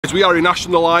We are in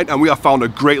Ashton-Under-Lyne and we have found a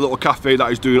great little cafe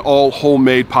that is doing all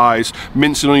homemade pies,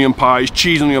 mince and onion pies,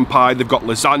 cheese and onion pie. They've got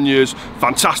lasagnas,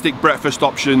 fantastic breakfast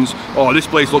options. Oh, this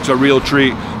place looks a real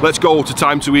treat. Let's go to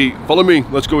Thyme To Eat. Follow me,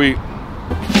 let's go eat.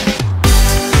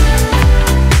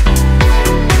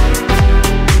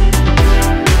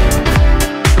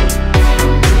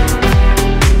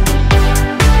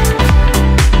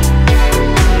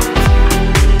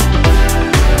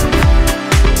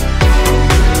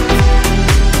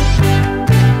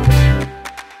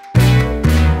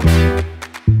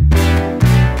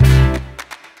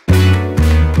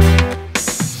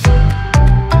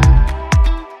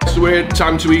 We're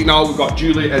Thyme To Eat now. We've got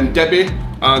Julie and Debbie.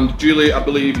 And Julie, I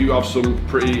believe you have some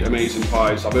pretty amazing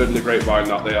pies. I've heard in the grapevine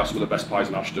that they are some of the best pies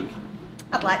in Ashton.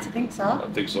 I'd like to think so. I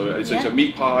think so. It's a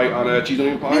meat pie and a cheese and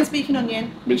onion pie. Mince beef and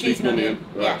onion. Mince beef and onion.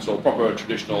 Right. Yeah. So proper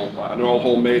traditional, and they're all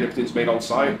homemade. Everything's made on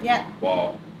site. Yeah.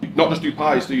 Wow. Not just do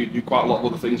pies, do you do quite a lot of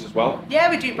other things as well? Yeah,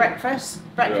 we do breakfast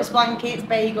blankets,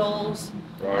 bagels.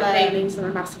 Right. Paninis are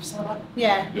a massive seller.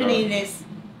 Yeah, paninis.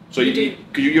 So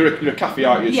you're a cafe,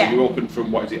 aren't you? Yeah. So you're open from,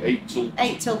 what is it, 8 till?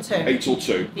 8 till 2. 8 till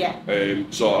 2. Yeah.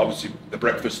 So obviously the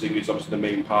breakfast thing is obviously the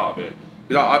main part of it.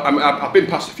 I've been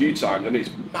past a few times and it's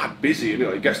mad busy, and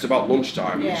it gets to about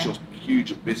lunchtime and it's just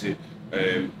huge and busy.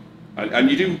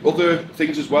 And you do other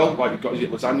things as well, like you've got, is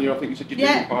it lasagna? I think you said you do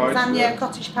pies. Lasagna,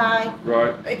 cottage pie.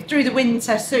 Right. Through the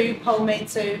winter, soup, homemade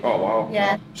soup. Oh wow.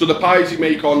 Yeah. So the pies you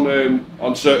make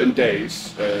on certain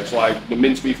days, so like the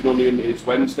mince beef and onion is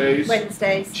Wednesdays.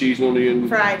 Wednesdays. Cheese and onion.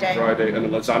 Friday. And the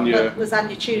lasagna.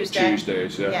 Lasagna Tuesday.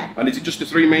 Tuesdays, yeah. And is it just the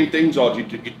three main things, or do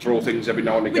you throw things every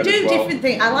now and again? We do as well? different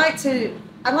things. I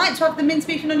like to have the mince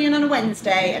beef and onion on a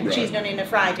Wednesday and the cheese and onion on a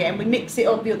Friday, and we mix it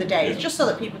up the other days, just so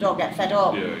that people don't get fed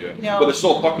up. Yeah. You know? But they're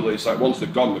so popular, it's like once they're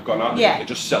gone, aren't they? They're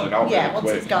just selling out. Yeah, once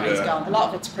quick. it's gone, it's gone. A lot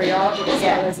of it's pre-ordered as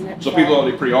well, isn't it? So people are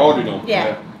only pre-ordering them.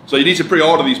 Yeah. So you need to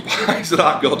pre-order these pies that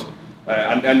are good.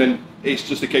 And then it's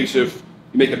just a case of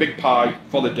you make a big pie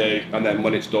for the day, and then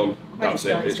when it's done, that's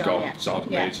it, it's gone. Yeah. Sounds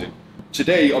amazing.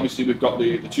 Today, obviously, we've got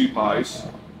the two pies.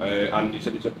 And you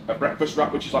said it's a breakfast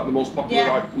wrap, which is like the most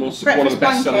popular, one of the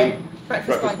best selling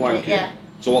breakfast blanket. Yeah.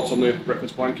 So what's on the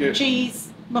breakfast blanket?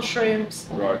 Cheese, mushrooms,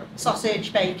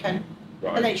 sausage, bacon,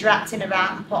 and then it's wrapped in a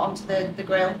wrap and put onto the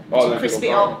grill to crisp it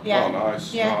up. Yeah. Oh,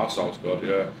 nice. Yeah. Oh, that sounds good.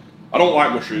 Yeah. I don't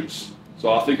like mushrooms,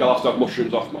 so I think I'll have to have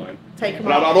mushrooms off mine. Take them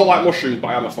off. I don't like mushrooms, but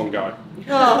I am a fun guy.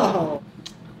 Oh.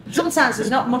 Sometimes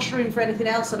there's not mushroom for anything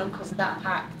else on them because of that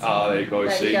packed. Ah, there you go,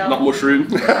 There see. you go. Not mushroom.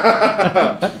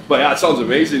 But yeah, it sounds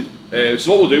amazing.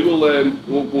 So what we'll do,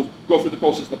 we'll go through the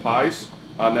process of the pies,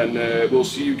 and then we'll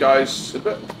see you guys in a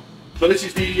bit. So this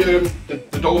is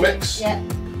the dough mix. Yeah.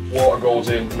 Water goes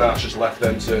in, and that's just left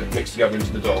then to mix together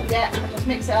into the dough. Yeah, just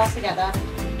mix it all together.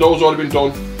 Dough's already been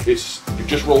done. You've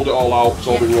just rolled it all out, it's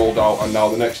all been rolled out, and now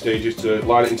the next stage is to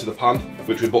line it into the pan,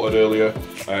 which we buttered earlier,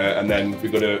 and then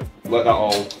we're going to let that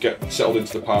all get settled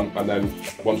into the pan, and then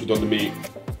once we've done the meat,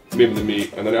 maybe the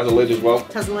meat, and then it has a lid as well.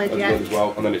 It has a lid, as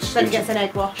well, and then it's then it gets an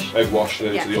egg wash. Egg wash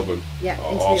into the oven. Yeah,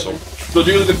 awesome. So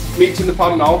Julie, the meat's in the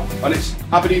pan now, and it's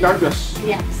Aberdeen Angus.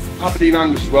 Yes. Aberdeen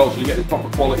Angus as well, so you get the proper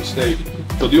quality steak.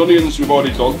 So the onions we've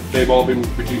already done, they've all been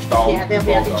reduced down. Yeah, they'll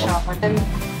be added sharp. And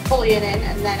bullion in,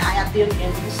 and then I add the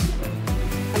onions,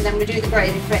 and then we do the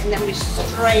gravy for it, and then we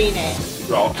strain it.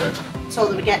 Right, okay. So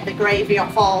that we get the gravy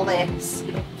off all this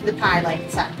for the pie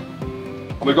later.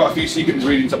 And we've got a few secret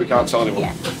ingredients that we can't tell anyone.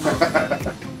 Yeah.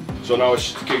 So now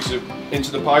it's just a case of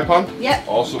into the pie pan. Yep.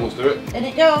 Awesome, let's do it. And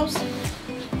it goes.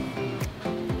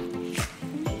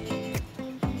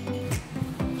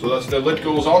 So that's the lid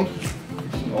goes on.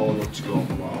 All good to go.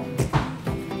 Wow.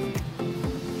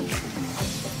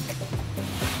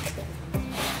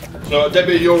 So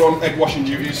Debbie, you're on egg washing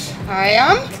duties. I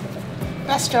am.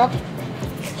 Best job.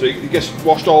 So it gets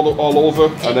washed all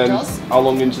over, and then how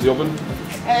long into the oven?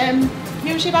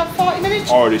 Usually about 40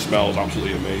 minutes. Already smells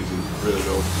absolutely amazing. Really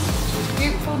good. It's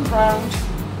beautiful and browned.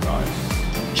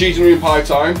 Nice. Cheese and onion pie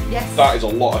time. Yes. That is a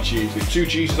lot of cheese. There's 2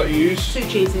 cheeses that you use. 2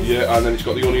 cheeses. Yeah, and then it's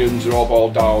got the onions, they're all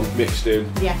boiled down, mixed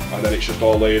in. Yeah. And then it's just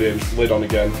all laid in, lid on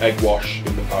again, egg wash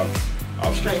in the pan.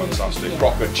 Absolutely fantastic. Yeah.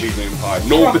 Proper cheese and onion pie.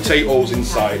 No potatoes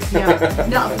inside. No,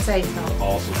 not a potato.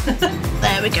 Awesome.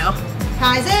 There we go.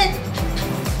 Pie's in.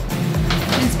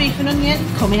 Mince beef and onion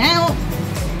coming out.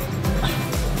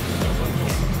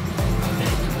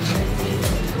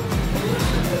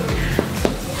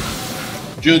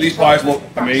 Julie, these pies look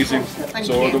amazing.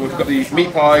 So we've got the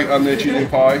meat pie and the cheese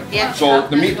pie. Yeah. So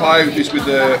the meat pie is with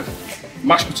the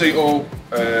mashed potato,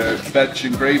 veg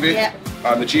and gravy. Yeah.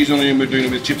 And the cheese and onion we're doing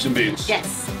it with chips and beans.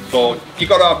 Yes. So you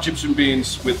got to have chips and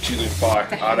beans with cheese and pie,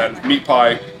 and then meat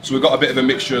pie. So we've got a bit of a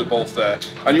mixture of both there.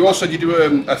 And you also said you do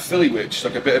a Philly, which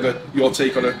like a bit of your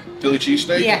take on a Philly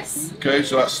cheesesteak. Yes. Okay,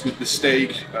 so that's with the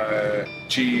steak,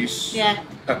 cheese,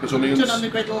 peppers, onions. Done on the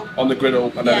griddle. On the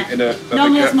griddle, and then in a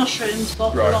normally there's mushrooms,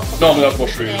 but right. Normally there's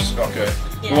mushrooms. Okay.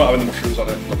 We won't have any mushrooms on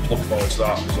it. Looking forward to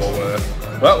that. So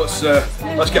well,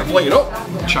 let's get plated up.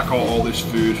 Check out all this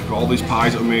food. Got all these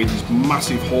pies that are made. These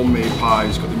massive homemade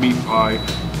pies. Got the meat pie,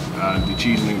 and the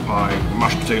cheese and onion pie, the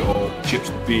mashed potato, chips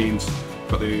and beans.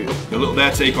 Got the little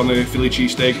their take on the Philly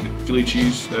cheesesteak, the Philly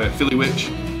cheese, Philly witch,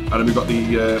 and then we've got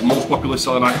the most popular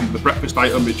selling item, the breakfast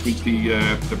item, which means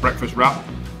the breakfast wrap.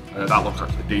 That looks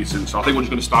actually decent. So I think we're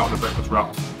just going to start with the breakfast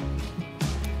wrap.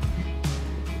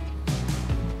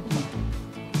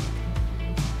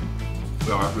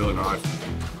 Yeah, really nice.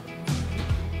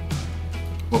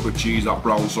 Look with cheese, that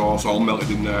brown sauce all melted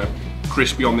in there,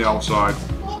 crispy on the outside.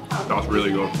 That's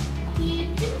really good.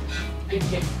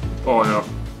 Oh yeah.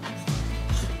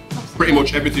 Pretty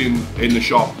much everything in the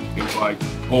shop is like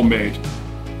homemade.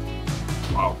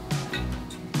 Wow.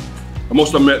 I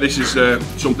must admit, this is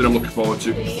something I'm looking forward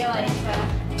to.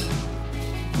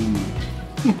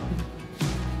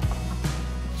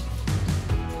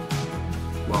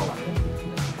 Wow.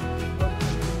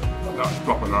 That's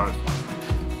proper nice.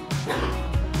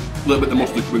 A little bit of the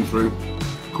mustard coming through.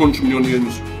 Crunch from the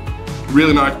onions.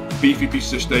 Really nice beefy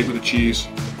pieces of steak with the cheese.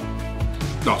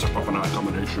 That's a proper nice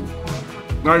combination.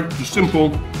 Now, just simple,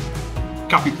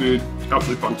 cafe food,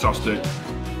 absolutely fantastic.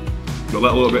 Got a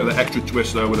little bit of the extra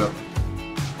twist there with it.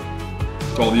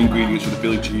 All the ingredients for the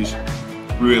Philly cheese,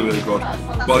 really, really good.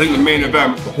 But I think the main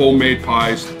event, the homemade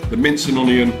pies, the mince and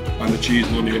onion, and the cheese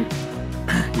and onion,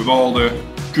 with all the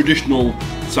traditional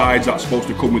sides that's supposed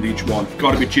to come with each one.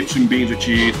 Got to be chips and beans with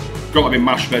cheese, got to be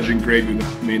mashed veg and gravy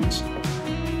with the mince.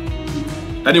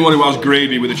 Anyone who has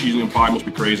gravy with a cheese and onion pie must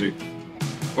be crazy.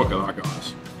 Look at that,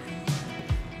 guys.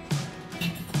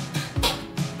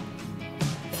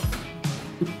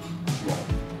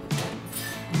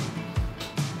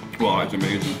 Wow, it's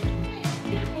amazing.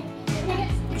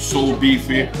 It's so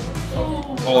beefy.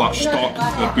 All that stock,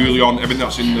 the bouillon, everything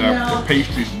that's in there. The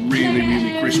pastry's really,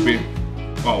 really crispy.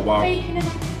 Oh wow.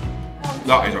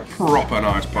 That is a proper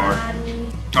nice pie.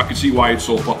 I can see why it's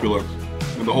so popular.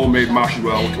 And the homemade mash as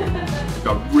well.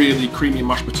 Got really creamy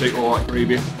mashed potato like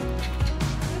gravy.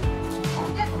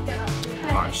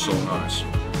 That is so nice.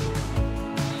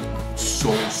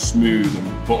 So smooth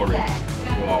and buttery.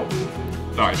 Wow.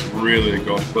 That is really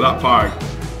good. But that pie,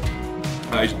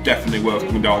 that is definitely worth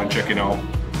coming down and checking out.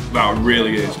 That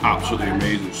really is absolutely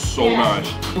amazing. So nice.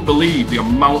 I can't believe the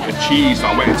amount of cheese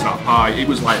that went into that pie. It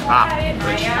was like that.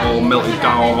 It's all melted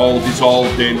down, all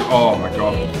dissolved in. Oh my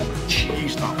god.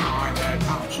 Cheese, that pie there,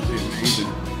 absolutely amazing.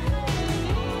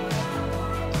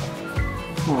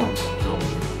 Oh my god.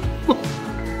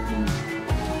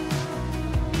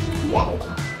 Wow.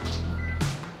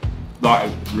 That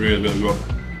is really, really good.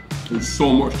 There's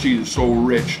so much cheese, it's so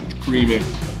rich, it's creamy. A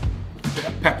bit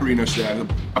of pepperiness there.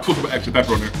 I put a bit extra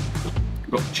pepper on it.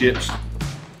 Got the chips.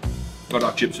 Got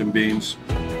our chips and beans.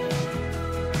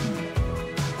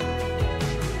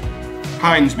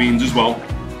 Heinz beans as well.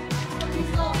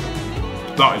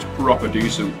 That is proper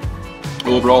decent.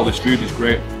 Overall, this food is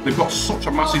great. They've got such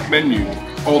a massive menu.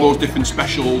 All those different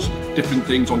specials, different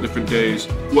things on different days.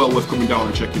 Well worth coming down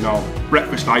and checking out.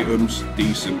 Breakfast items,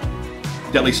 decent.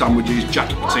 Deli sandwiches,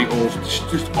 jacket potatoes,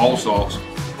 just all sorts.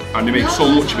 And they make so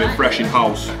much of it fresh in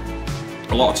house.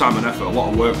 A lot of time and effort, a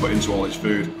lot of work put into all this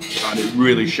food, and it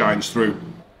really shines through.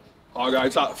 Oh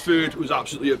guys, that food was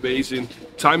absolutely amazing.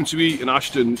 Thyme To Eat in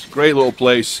Ashton, great little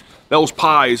place. Those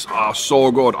pies are so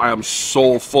good. I am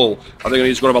so full. I think I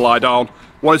need to go have a lie down.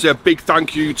 I want to say a big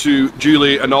thank you to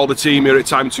Julie and all the team here at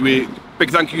Thyme To Eat. Big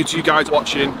thank you to you guys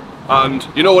watching. And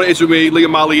you know what it is with me,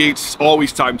 Marley Eats,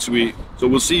 always Thyme To Eat. So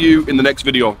we'll see you in the next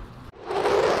video.